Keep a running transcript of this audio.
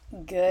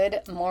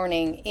Good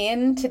morning.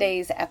 In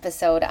today's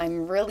episode,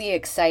 I'm really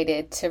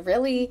excited to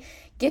really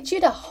get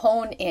you to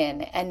hone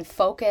in and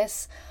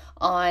focus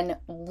on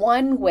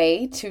one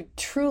way to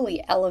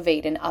truly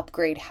elevate and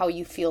upgrade how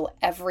you feel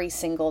every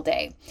single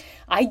day.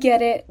 I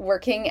get it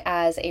working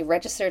as a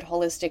registered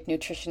holistic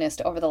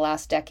nutritionist over the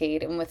last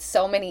decade and with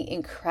so many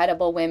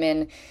incredible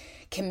women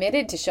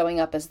committed to showing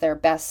up as their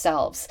best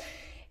selves.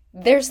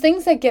 There's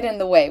things that get in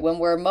the way when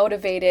we're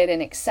motivated and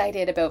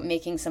excited about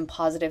making some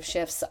positive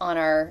shifts on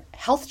our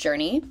health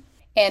journey.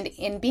 And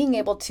in being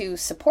able to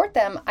support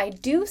them, I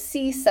do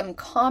see some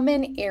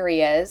common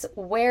areas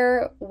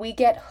where we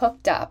get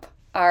hooked up.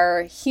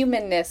 Our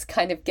humanness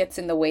kind of gets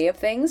in the way of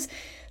things.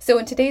 So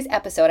in today's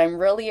episode, I'm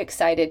really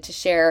excited to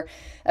share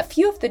a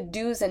few of the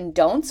do's and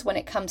don'ts when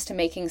it comes to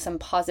making some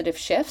positive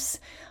shifts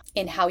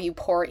in how you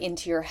pour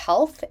into your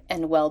health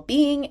and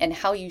well-being and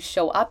how you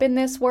show up in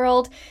this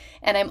world.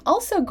 And I'm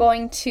also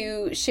going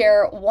to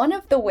share one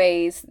of the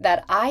ways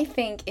that I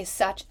think is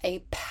such a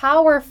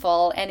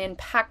powerful and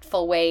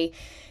impactful way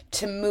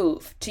to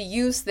move, to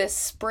use this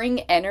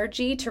spring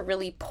energy to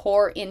really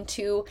pour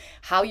into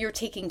how you're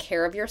taking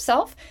care of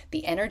yourself,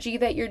 the energy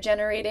that you're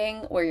generating,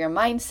 where your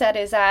mindset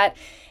is at,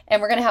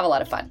 and we're going to have a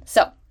lot of fun.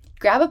 So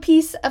grab a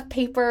piece of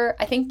paper.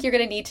 I think you're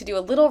going to need to do a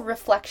little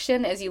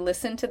reflection as you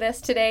listen to this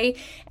today.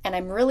 And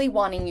I'm really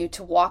wanting you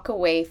to walk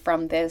away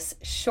from this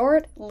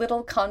short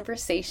little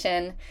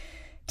conversation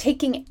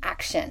taking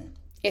action.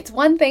 It's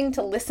one thing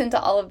to listen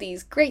to all of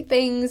these great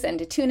things and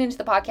to tune into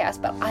the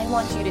podcast, but I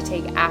want you to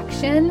take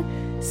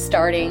action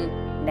starting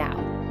now.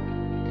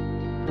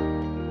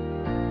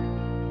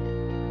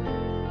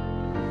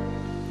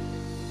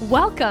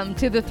 Welcome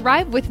to the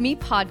Thrive With Me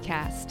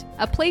podcast,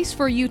 a place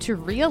for you to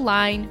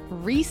realign,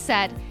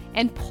 reset,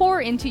 and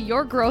pour into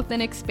your growth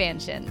and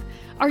expansion.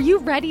 Are you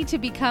ready to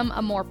become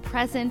a more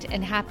present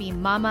and happy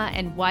mama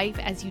and wife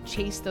as you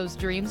chase those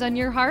dreams on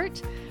your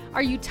heart?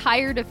 Are you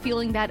tired of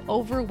feeling that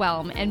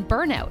overwhelm and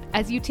burnout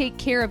as you take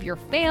care of your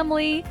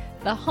family,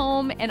 the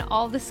home, and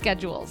all the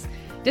schedules?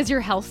 Does your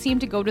health seem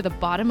to go to the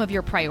bottom of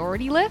your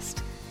priority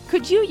list?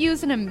 Could you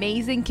use an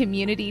amazing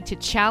community to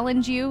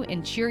challenge you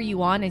and cheer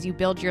you on as you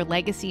build your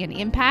legacy and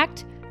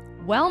impact?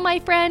 Well, my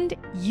friend,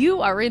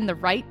 you are in the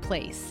right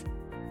place.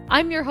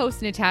 I'm your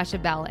host, Natasha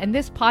Bell, and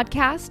this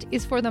podcast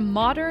is for the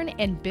modern,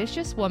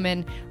 ambitious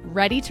woman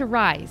ready to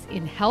rise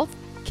in health,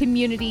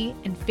 community,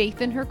 and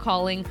faith in her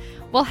calling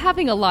while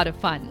having a lot of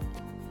fun.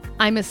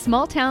 I'm a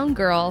small town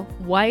girl,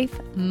 wife,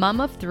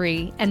 mom of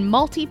 3, and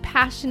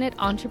multi-passionate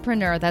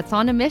entrepreneur that's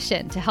on a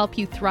mission to help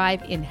you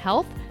thrive in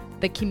health,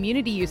 the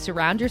community you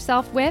surround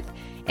yourself with,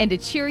 and to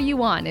cheer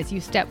you on as you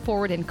step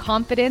forward in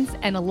confidence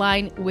and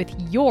align with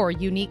your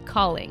unique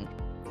calling.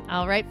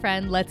 All right,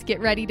 friend, let's get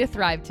ready to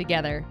thrive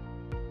together.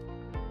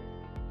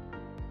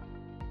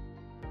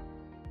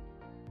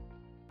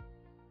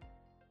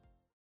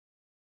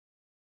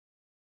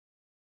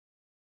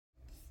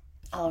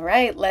 All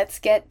right, let's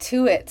get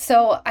to it.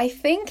 So I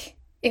think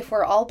if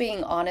we're all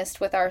being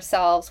honest with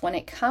ourselves when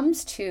it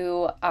comes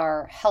to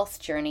our health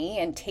journey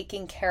and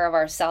taking care of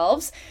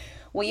ourselves,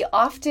 we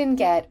often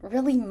get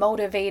really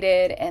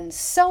motivated and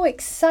so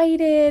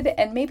excited,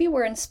 and maybe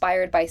we're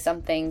inspired by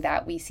something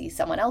that we see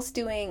someone else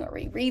doing, or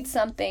we read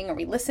something, or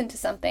we listen to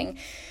something,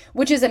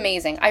 which is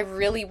amazing. I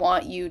really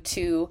want you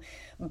to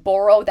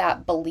borrow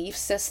that belief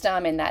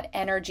system and that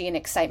energy and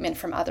excitement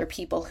from other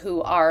people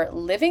who are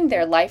living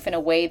their life in a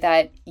way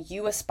that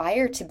you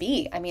aspire to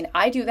be. I mean,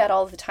 I do that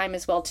all the time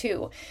as well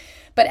too.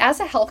 But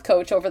as a health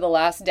coach over the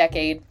last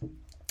decade,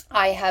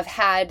 I have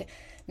had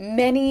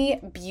many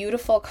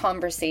beautiful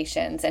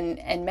conversations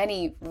and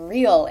many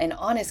real and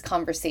honest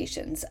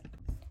conversations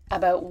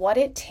about what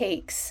it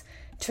takes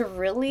to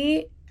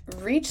really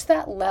reach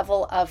that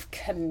level of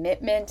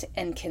commitment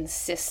and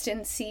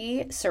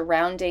consistency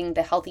surrounding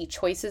the healthy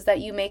choices that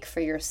you make for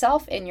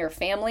yourself and your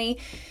family.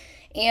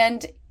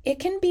 And it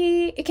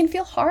can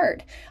feel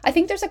hard. I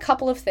think there's a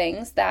couple of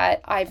things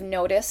that I've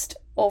noticed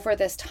over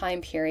this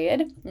time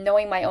period,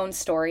 knowing my own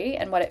story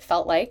and what it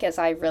felt like as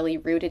I really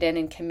rooted in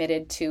and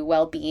committed to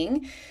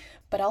well-being,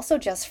 but also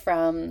just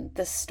from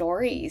the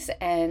stories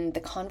and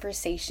the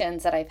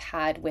conversations that I've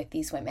had with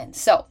these women.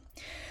 So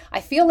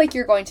I feel like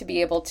you're going to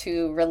be able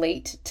to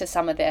relate to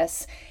some of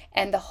this,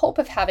 and the hope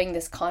of having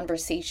this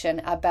conversation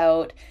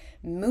about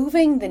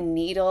moving the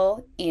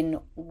needle in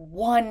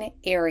one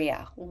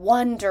area,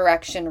 one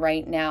direction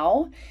right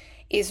now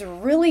is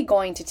really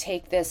going to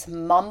take this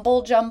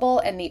mumble jumble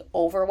and the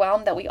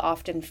overwhelm that we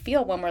often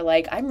feel when we're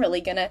like, I'm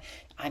really gonna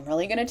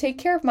take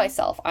care of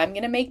myself. I'm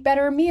gonna make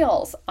better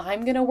meals.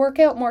 I'm gonna work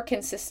out more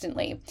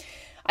consistently.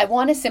 I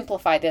want to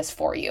simplify this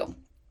for you.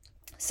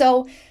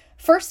 So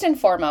first and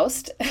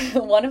foremost,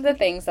 one of the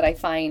things that I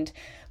find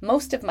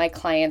most of my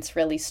clients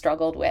really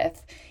struggled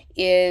with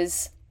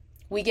is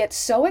we get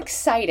so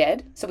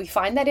excited. So we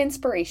find that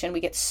inspiration.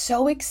 We get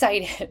so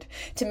excited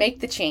to make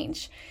the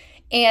change.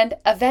 And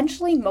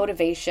eventually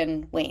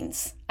motivation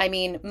wanes. I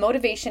mean,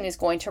 motivation is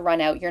going to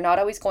run out. You're not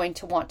always going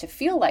to want to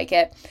feel like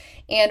it.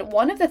 And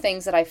one of the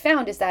things that I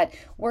found is that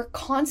we're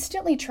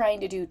constantly trying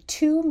to do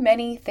too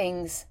many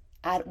things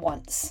at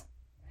once.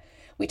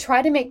 we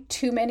try to make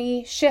too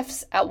many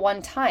shifts at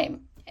one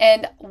time.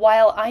 And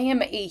while I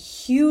am a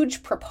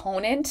huge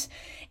proponent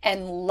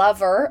and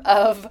lover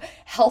of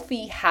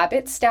healthy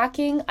habit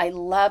stacking, I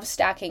love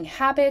stacking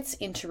habits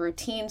into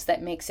routines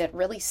that makes it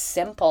really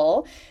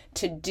simple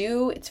to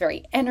do. It's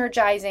very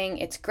energizing.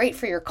 It's great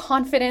for your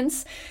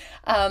confidence.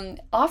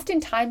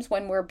 Oftentimes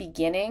when we're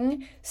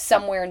beginning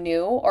somewhere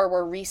new or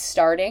we're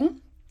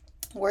restarting,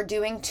 we're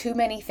doing too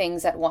many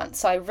things at once.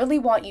 So I really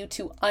want you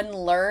to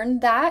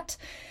unlearn that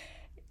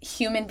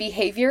human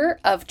behavior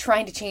of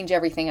trying to change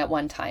everything at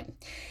one time.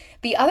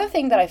 The other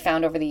thing that I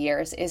found over the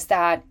years is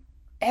that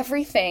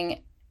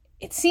everything,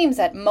 it seems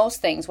that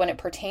most things when it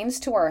pertains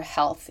to our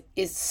health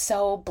is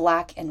so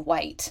black and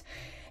white.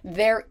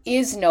 There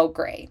is no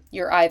gray.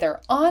 You're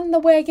either on the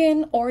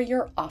wagon or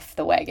you're off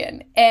the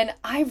wagon. And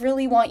I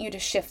really want you to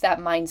shift that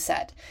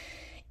mindset.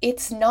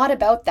 It's not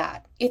about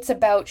that. It's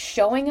about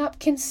showing up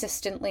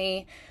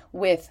consistently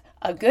with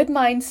a good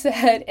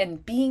mindset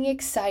and being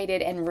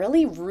excited and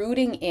really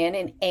rooting in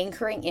and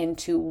anchoring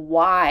into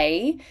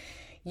why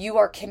you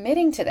are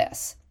committing to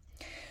this.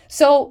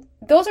 So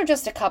those are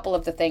just a couple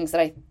of the things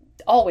that I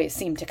always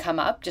seem to come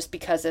up just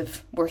because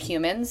of we're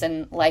humans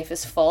and life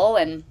is full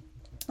and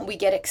we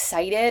get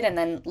excited and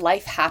then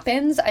life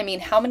happens. I mean,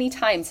 how many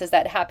times has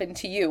that happened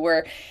to you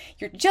where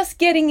you're just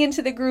getting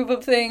into the groove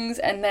of things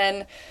and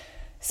then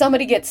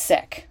somebody gets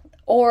sick,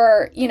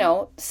 or,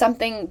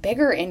 something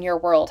bigger in your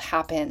world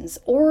happens,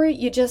 or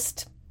you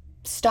just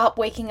stop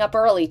waking up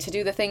early to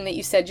do the thing that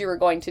you said you were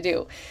going to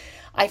do.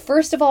 I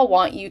first of all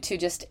want you to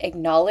just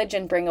acknowledge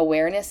and bring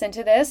awareness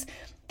into this.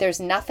 There's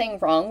nothing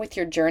wrong with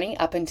your journey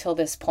up until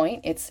this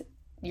point.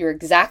 You're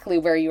exactly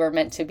where you are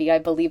meant to be. I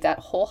believe that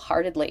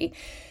wholeheartedly.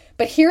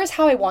 But here's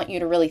how I want you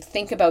to really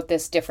think about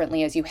this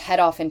differently as you head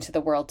off into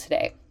the world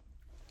today.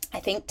 I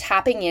think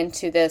tapping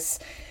into this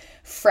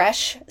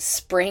fresh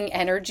spring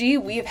energy.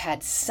 We've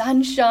had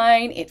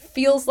sunshine. It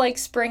feels like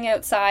spring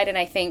outside. And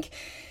I think,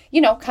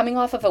 coming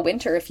off of a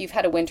winter, if you've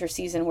had a winter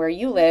season where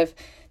you live,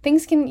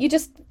 you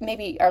just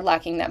maybe are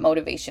lacking that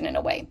motivation in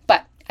a way.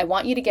 But I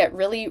want you to get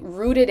really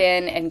rooted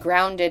in and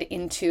grounded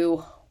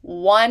into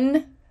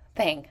one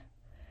thing.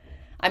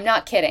 I'm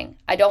not kidding.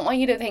 I don't want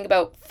you to think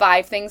about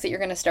 5 things that you're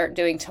going to start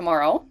doing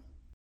tomorrow.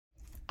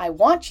 I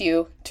want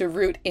you to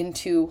root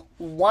into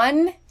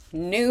one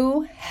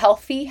new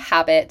healthy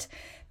habit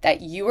that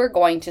you are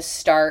going to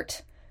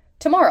start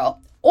tomorrow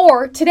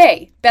or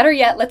today. Better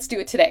yet, let's do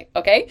it today,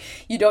 okay?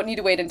 You don't need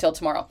to wait until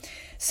tomorrow.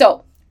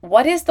 So,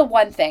 what is the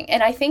one thing?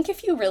 And I think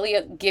if you really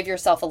give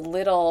yourself a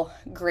little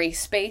grace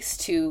space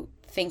to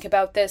think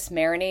about this,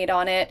 marinate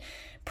on it,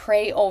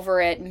 pray over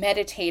it,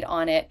 meditate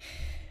on it,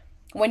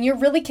 when you're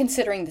really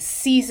considering the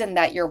season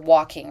that you're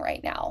walking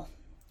right now,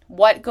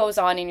 what goes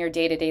on in your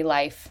day-to-day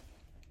life,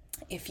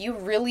 if you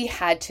really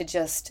had to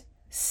just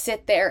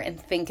sit there and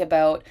think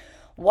about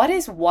what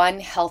is one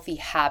healthy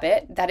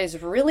habit that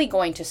is really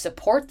going to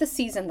support the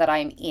season that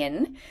I'm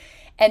in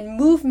and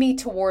move me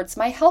towards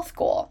my health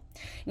goal.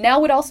 Now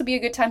would also be a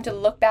good time to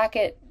look back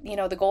at,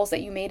 the goals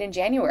that you made in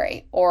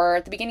January or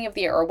at the beginning of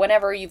the year or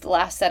whenever you've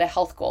last set a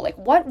health goal. Like,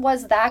 what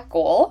was that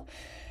goal?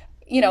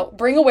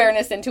 Bring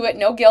awareness into it,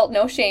 no guilt,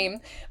 no shame,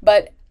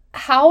 but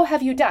how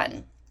have you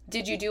done?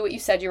 Did you do what you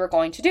said you were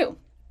going to do?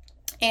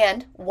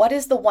 And what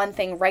is the one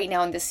thing right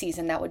now in this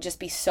season that would just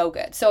be so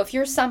good? So if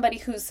you're somebody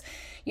who's,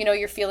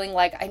 you're feeling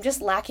like I'm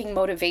just lacking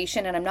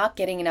motivation and I'm not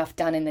getting enough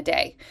done in the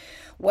day.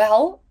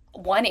 Well,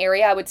 one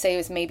area I would say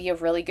is maybe a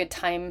really good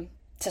time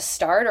to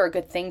start or a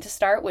good thing to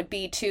start would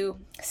be to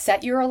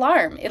set your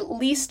alarm at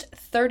least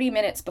 30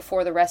 minutes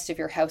before the rest of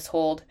your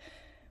household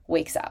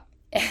wakes up.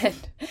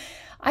 And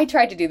I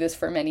tried to do this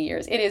for many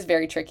years. It is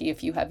very tricky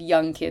if you have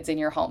young kids in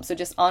your home. So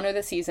just honor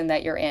the season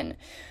that you're in.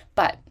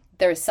 But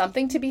there is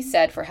something to be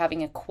said for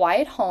having a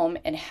quiet home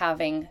and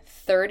having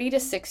 30 to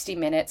 60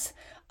 minutes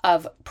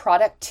of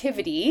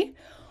productivity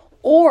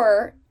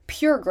or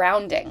pure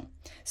grounding.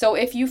 So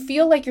if you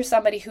feel like you're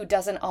somebody who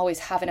doesn't always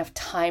have enough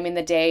time in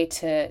the day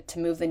to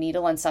move the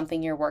needle on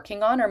something you're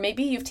working on, or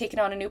maybe you've taken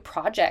on a new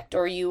project,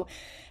 or you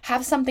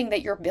have something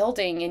that you're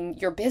building in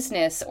your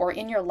business or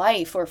in your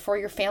life or for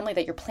your family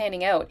that you're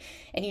planning out,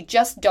 and you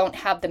just don't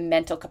have the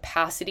mental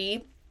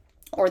capacity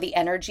or the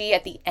energy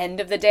at the end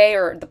of the day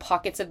or the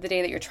pockets of the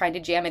day that you're trying to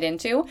jam it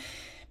into,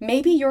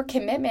 maybe your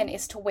commitment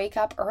is to wake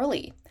up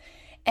early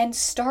and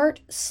start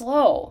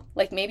slow.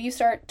 Like maybe you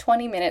start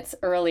 20 minutes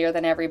earlier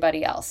than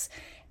everybody else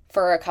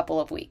for a couple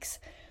of weeks.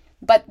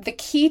 But the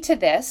key to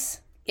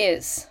this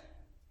is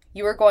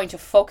you are going to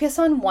focus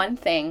on one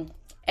thing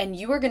and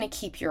you are going to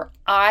keep your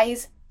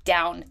eyes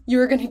down.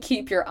 You're going to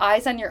keep your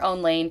eyes on your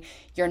own lane.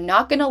 You're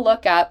not going to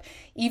look up.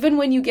 Even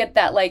when you get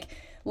that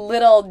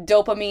little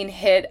dopamine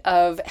hit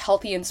of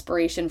healthy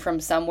inspiration from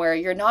somewhere,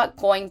 you're not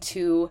going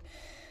to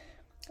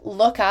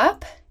look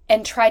up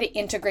and try to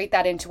integrate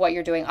that into what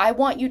you're doing. I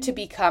want you to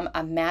become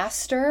a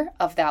master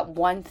of that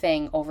one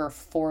thing over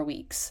 4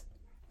 weeks.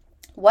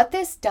 What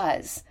this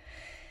does,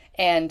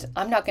 And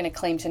I'm not going to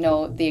claim to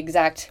know the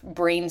exact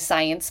brain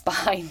science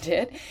behind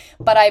it,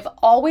 but I've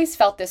always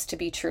felt this to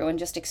be true and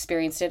just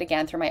experienced it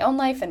again through my own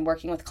life and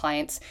working with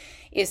clients,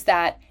 is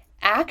that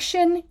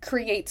action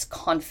creates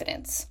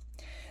confidence.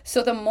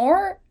 So the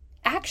more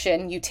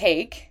action you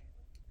take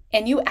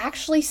and you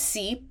actually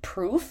see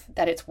proof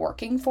that it's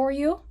working for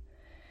you,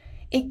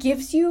 it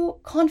gives you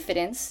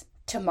confidence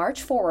to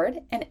march forward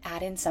and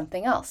add in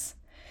something else.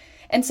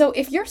 And so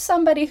if you're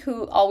somebody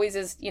who always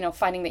is,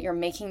 finding that you're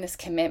making this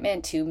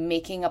commitment to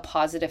making a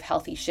positive,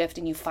 healthy shift,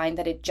 and you find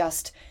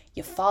that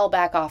you fall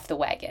back off the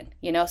wagon,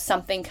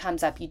 something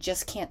comes up, you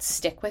just can't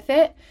stick with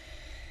it.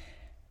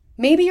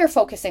 Maybe you're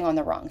focusing on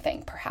the wrong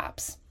thing,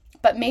 perhaps,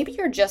 but maybe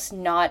you're just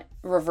not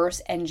reverse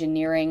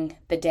engineering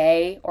the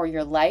day or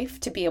your life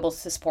to be able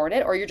to support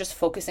it, or you're just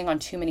focusing on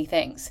too many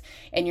things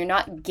and you're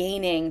not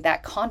gaining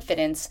that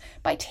confidence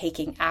by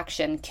taking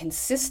action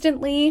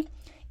consistently,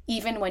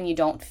 even when you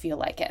don't feel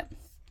like it.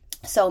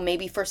 So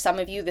maybe for some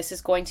of you, this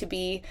is going to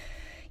be,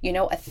 a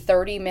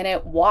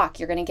 30-minute walk.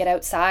 You're going to get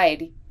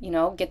outside,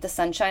 get the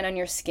sunshine on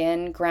your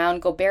skin,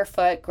 go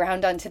barefoot,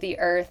 ground onto the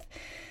earth.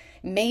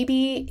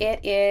 Maybe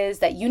it is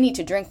that you need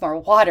to drink more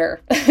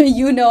water.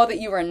 You know that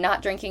you are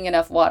not drinking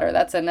enough water.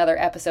 That's another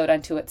episode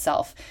unto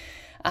itself.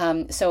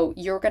 So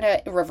you're going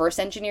to reverse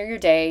engineer your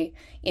day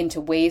into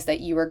ways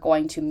that you are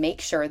going to make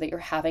sure that you're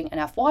having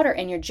enough water,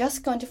 and you're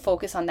just going to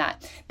focus on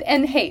that.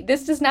 And hey,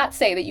 this does not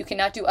say that you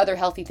cannot do other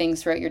healthy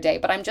things throughout your day,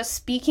 but I'm just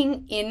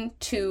speaking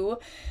into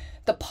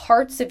the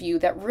parts of you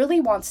that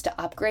really wants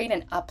to upgrade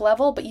and up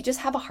level, but you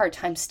just have a hard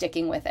time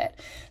sticking with it.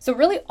 So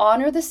really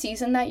honor the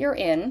season that you're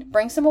in,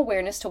 bring some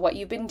awareness to what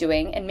you've been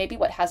doing and maybe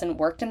what hasn't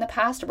worked in the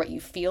past or what you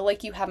feel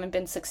like you haven't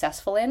been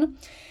successful in.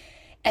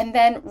 And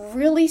then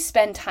really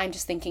spend time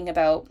just thinking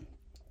about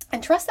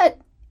and trust that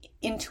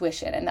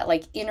intuition and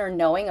that inner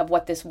knowing of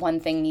what this one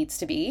thing needs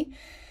to be.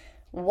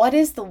 What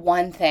is the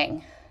one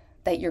thing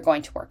that you're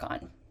going to work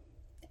on?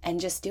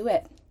 And just do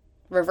it.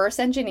 Reverse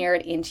engineer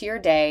it into your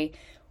day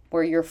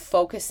where you're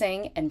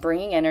focusing and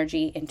bringing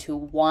energy into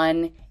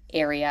one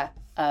area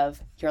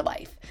of your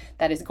life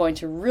that is going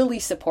to really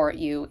support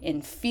you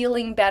in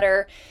feeling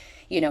better,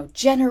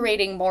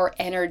 generating more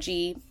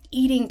energy,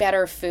 eating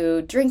better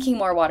food, drinking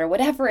more water,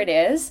 whatever it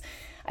is.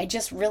 I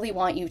just really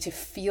want you to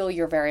feel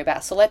your very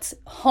best. So let's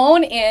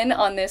hone in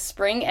on this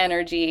spring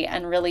energy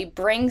and really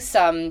bring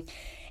some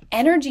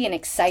energy and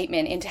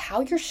excitement into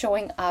how you're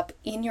showing up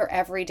in your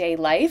everyday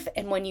life.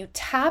 And when you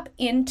tap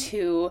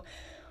into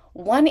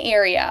one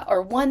area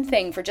or one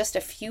thing for just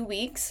a few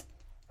weeks,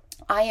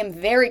 I am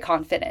very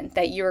confident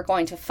that you're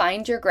going to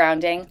find your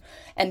grounding,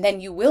 and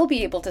then you will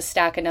be able to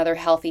stack another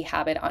healthy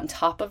habit on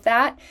top of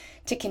that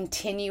to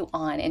continue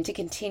on and to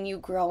continue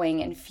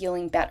growing and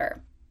feeling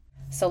better.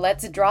 So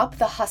let's drop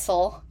the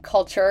hustle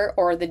culture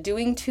or the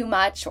doing too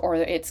much, or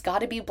it's got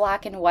to be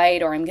black and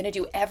white, or I'm going to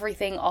do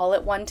everything all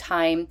at one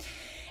time.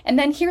 And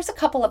then here's a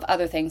couple of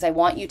other things I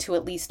want you to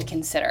at least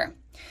consider.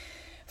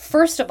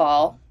 First of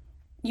all,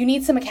 you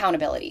need some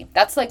accountability.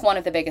 That's one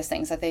of the biggest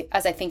things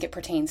as I think it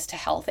pertains to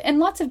health and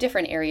lots of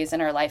different areas in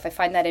our life. I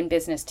find that in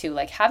business too,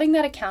 having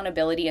that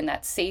accountability and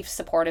that safe,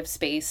 supportive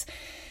space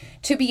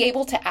to be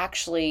able to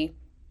actually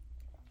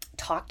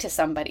talk to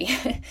somebody,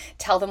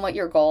 tell them what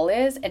your goal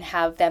is, and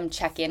have them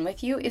check in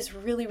with you is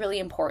really, really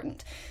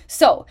important.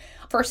 So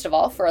first of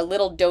all, for a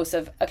little dose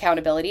of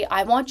accountability,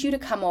 I want you to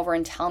come over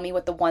and tell me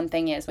what the one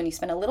thing is. When you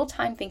spend a little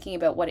time thinking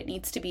about what it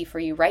needs to be for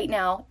you right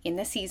now in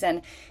the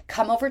season,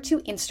 come over to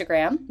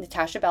Instagram,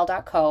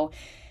 natashabell.co,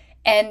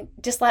 and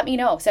just let me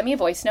know. Send me a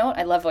voice note.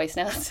 I love voice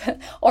notes.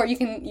 Or you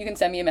can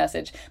send me a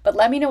message. But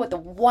let me know what the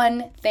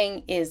one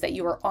thing is that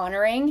you are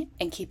honoring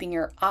and keeping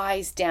your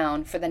eyes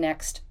down for the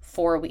next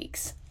 4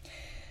 weeks.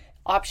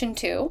 Option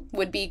 2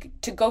 would be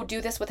to go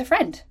do this with a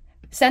friend.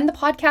 Send the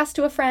podcast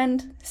to a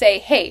friend. Say,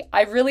 hey,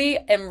 I really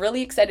am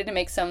really excited to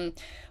make some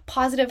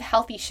positive,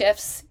 healthy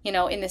shifts,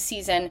 in the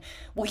season.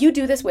 Will you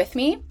do this with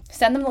me?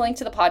 Send them the link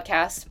to the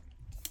podcast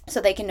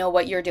so they can know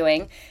what you're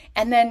doing,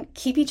 and then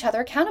keep each other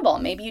accountable.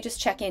 Maybe you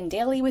just check in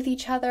daily with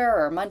each other,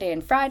 or Monday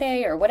and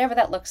Friday, or whatever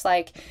that looks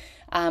like.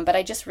 But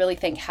I just really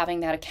think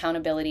having that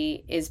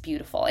accountability is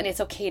beautiful, and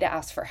it's okay to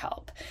ask for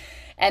help.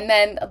 And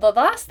then the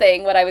last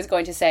thing, what I was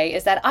going to say,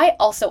 is that I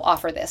also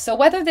offer this. So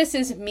whether this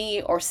is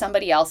me or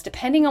somebody else,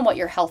 depending on what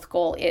your health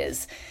goal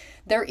is,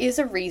 there is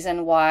a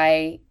reason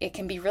why it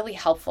can be really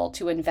helpful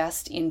to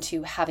invest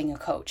into having a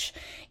coach.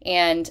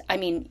 And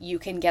you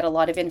can get a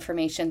lot of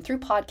information through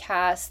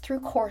podcasts, through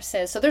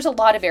courses. So there's a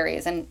lot of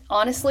areas. And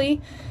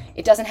honestly,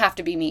 it doesn't have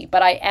to be me,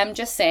 but I am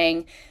just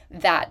saying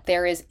that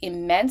there is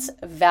immense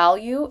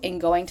value in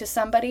going to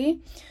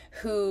somebody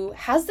who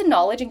has the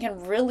knowledge and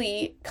can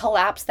really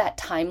collapse that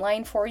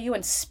timeline for you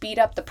and speed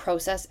up the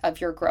process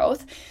of your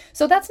growth.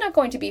 So that's not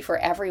going to be for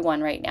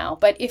everyone right now.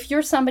 But if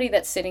you're somebody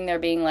that's sitting there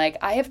being like,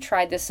 I have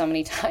tried this so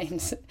many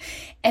times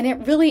and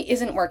it really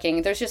isn't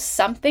working, there's just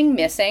something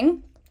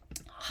missing,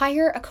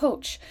 hire a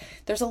coach.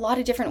 There's a lot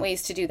of different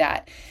ways to do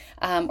that.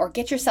 or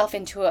get yourself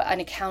into an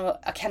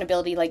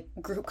accountability like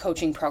group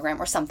coaching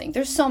program or something.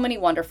 There's so many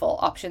wonderful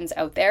options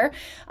out there.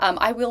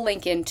 I will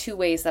link in 2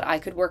 ways that I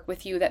could work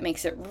with you that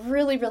makes it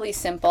really, really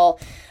simple.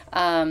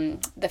 The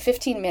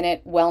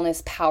 15-minute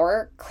wellness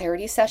power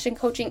clarity session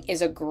coaching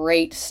is a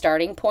great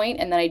starting point.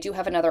 And then I do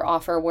have another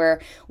offer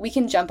where we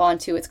can jump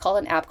onto, it's called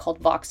an app called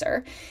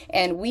Voxer,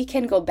 and we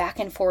can go back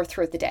and forth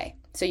throughout the day.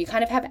 So you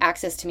kind of have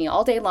access to me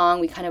all day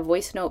long. We kind of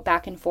voice note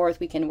back and forth.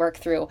 We can work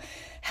through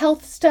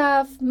health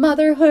stuff,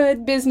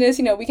 motherhood, business,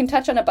 we can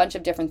touch on a bunch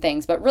of different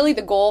things. But really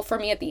the goal for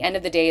me at the end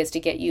of the day is to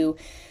get you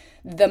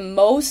the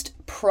most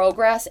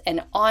progress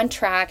and on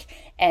track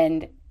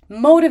and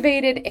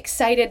motivated,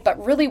 excited,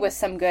 but really with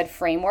some good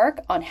framework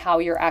on how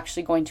you're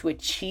actually going to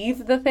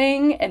achieve the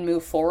thing and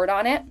move forward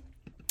on it.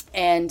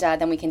 And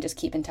then we can just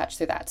keep in touch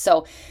through that.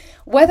 So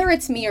whether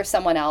it's me or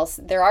someone else,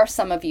 there are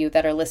some of you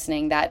that are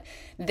listening that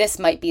this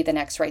might be the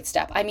next right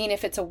step. I mean,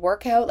 if it's a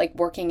workout, like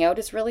working out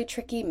is really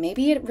tricky,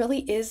 maybe it really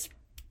is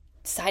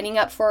signing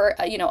up for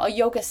a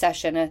yoga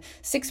session, a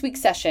 6-week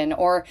session,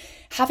 or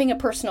having a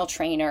personal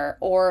trainer,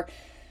 or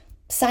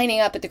signing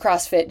up at the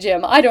CrossFit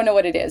gym. I don't know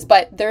what it is,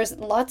 but there's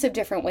lots of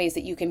different ways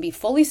that you can be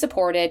fully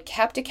supported,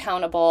 kept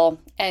accountable,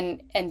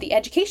 and the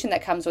education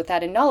that comes with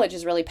that and knowledge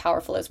is really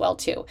powerful as well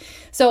too.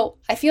 So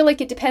I feel like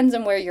it depends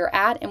on where you're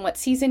at and what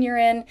season you're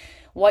in,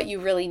 what you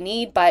really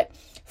need, but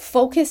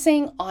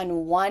focusing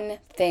on one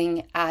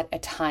thing at a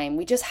time.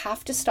 We just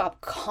have to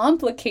stop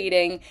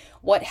complicating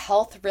what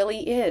health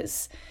really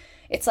is.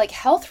 It's like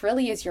health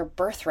really is your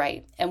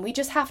birthright, and we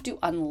just have to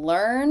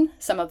unlearn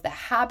some of the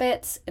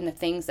habits and the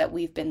things that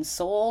we've been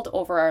sold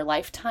over our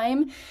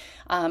lifetime.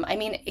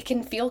 It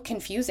can feel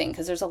confusing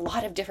because there's a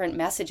lot of different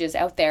messages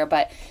out there,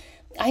 but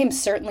I am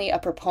certainly a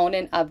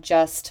proponent of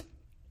just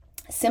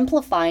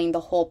simplifying the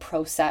whole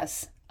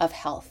process of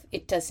health.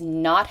 It does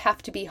not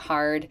have to be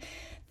hard.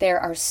 There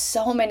are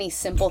so many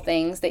simple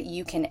things that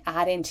you can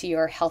add into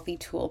your healthy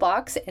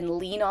toolbox and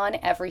lean on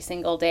every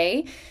single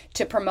day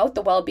to promote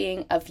the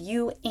well-being of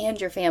you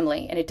and your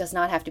family. And it does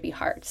not have to be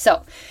hard.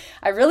 So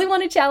I really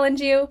want to challenge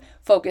you.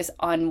 Focus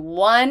on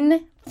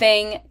one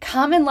thing.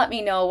 Come and let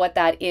me know what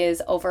that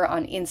is over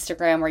on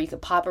Instagram, or you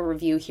could pop a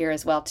review here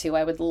as well too.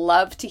 I would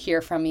love to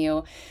hear from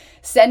you.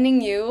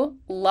 Sending you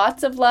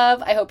lots of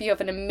love. I hope you have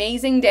an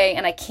amazing day,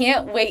 and I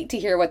can't wait to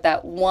hear what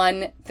that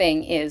one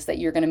thing is that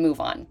you're going to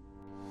move on.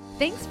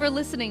 Thanks for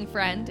listening,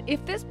 friend.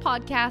 If this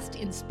podcast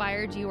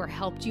inspired you or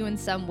helped you in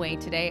some way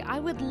today, I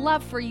would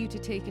love for you to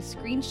take a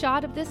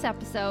screenshot of this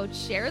episode,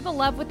 share the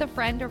love with a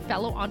friend or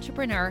fellow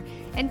entrepreneur,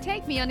 and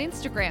tag me on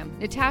Instagram,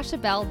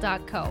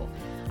 natashabell.co.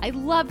 I'd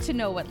love to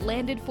know what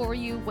landed for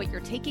you, what you're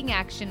taking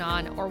action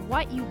on, or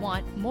what you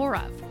want more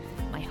of.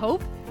 My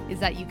hope is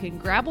that you can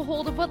grab a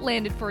hold of what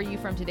landed for you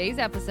from today's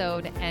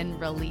episode and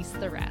release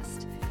the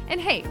rest. And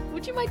hey,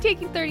 would you mind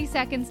taking 30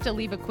 seconds to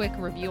leave a quick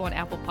review on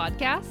Apple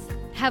Podcasts?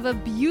 Have a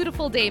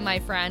beautiful day, my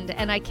friend,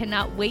 and I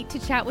cannot wait to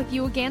chat with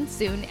you again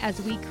soon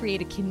as we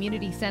create a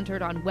community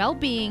centered on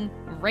well-being,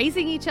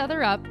 raising each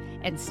other up,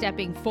 and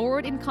stepping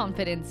forward in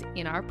confidence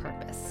in our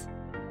purpose.